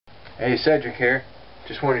Hey, Cedric here.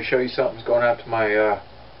 Just wanted to show you something's going out to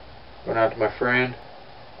my friend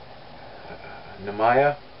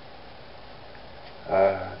Namaya.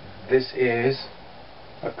 This is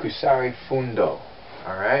a Kusari Fundo.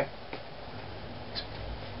 Alright?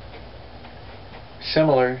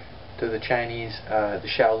 Similar to the Chinese, the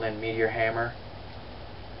Shaolin meteor hammer,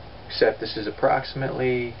 except this is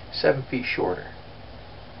approximately 7 feet shorter.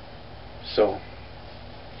 So,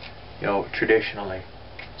 you know, traditionally.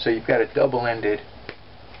 So you've got a double-ended,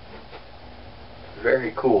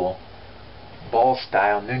 very cool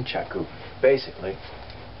ball-style nunchaku. Basically,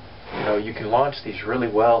 you know, you can launch these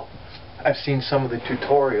really well. I've seen some of the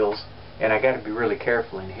tutorials, and I got to be really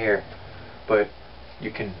careful in here. But you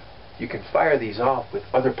can fire these off with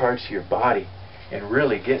other parts of your body and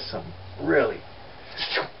really get some really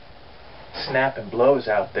snapping blows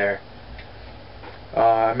out there.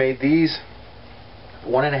 I made these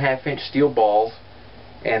 1.5 inch steel balls,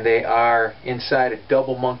 and they are inside a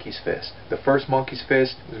double monkey's fist. The first monkey's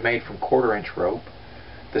fist was made from 1/4 inch rope.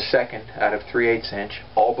 The second out of 3/8 inch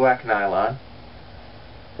all black nylon,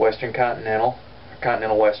 Western Continental,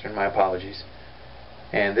 Continental Western, my apologies.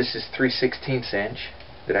 And this is 3/16 inch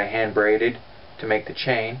that I hand braided to make the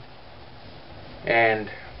chain.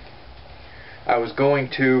 And I was going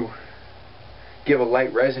to give a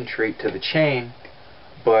light resin treat to the chain,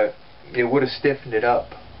 but it would have stiffened it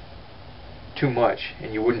up too much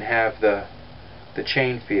and you wouldn't have the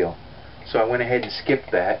chain feel. So I went ahead and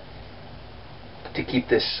skipped that to keep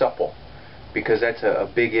this supple, because that's a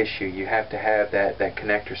big issue. You have to have that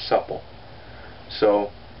connector supple.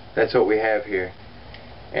 So that's what we have here.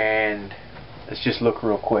 And let's just look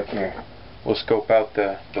real quick here. We'll scope out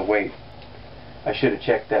the weight. I should have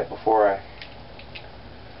checked that before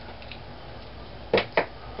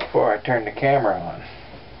I turned the camera on.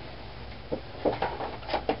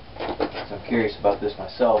 I'm curious about this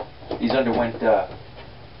myself. These underwent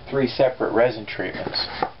 3 separate resin treatments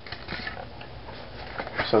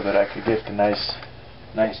so that I could get the nice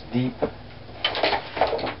deep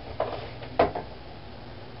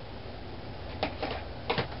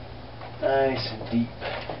and deep.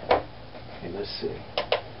 Okay, let's see.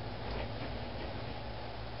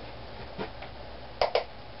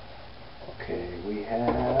 Okay, we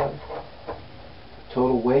have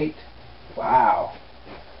total weight. Wow.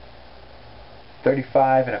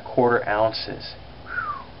 35.25 ounces.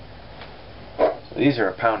 So these are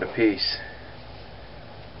a pound a piece.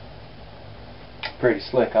 Pretty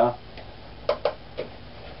slick, huh?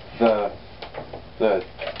 The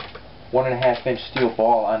 1.5 inch steel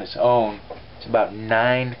ball on its own is about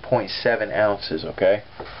 9.7 ounces, okay?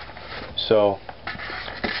 So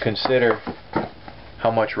consider how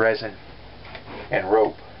much resin and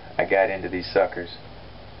rope I got into these suckers.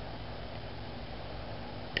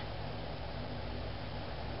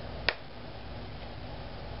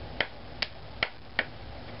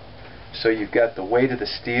 So you've got the weight of the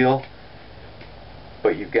steel,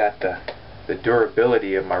 but you've got the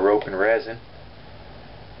durability of my rope and resin.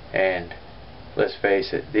 And let's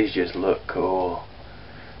face it, these just look cool,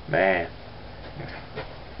 man.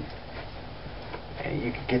 And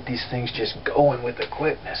you can get these things just going with the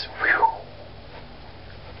quickness. Whew.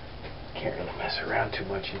 Can't really mess around too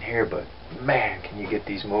much in here, but man, can you get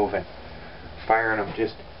these moving. Firing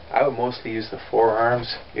them I would mostly use the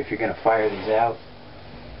forearms if you're going to fire these out.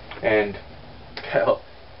 And hell,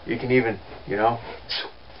 you can even, you know,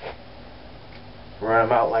 run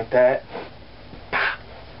them out like that.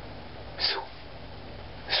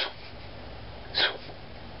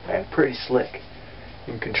 And pretty slick.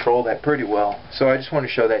 You can control that pretty well. So I just want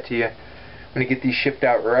to show that to you. I'm going to get these shipped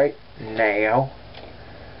out right now.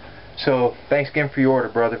 So thanks again for your order,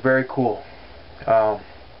 brother. Very cool.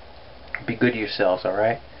 Be good to yourselves,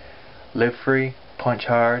 alright? Live free, punch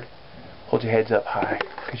hard, hold your heads up high,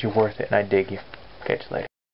 because you're worth it, and I dig you. Catch you later.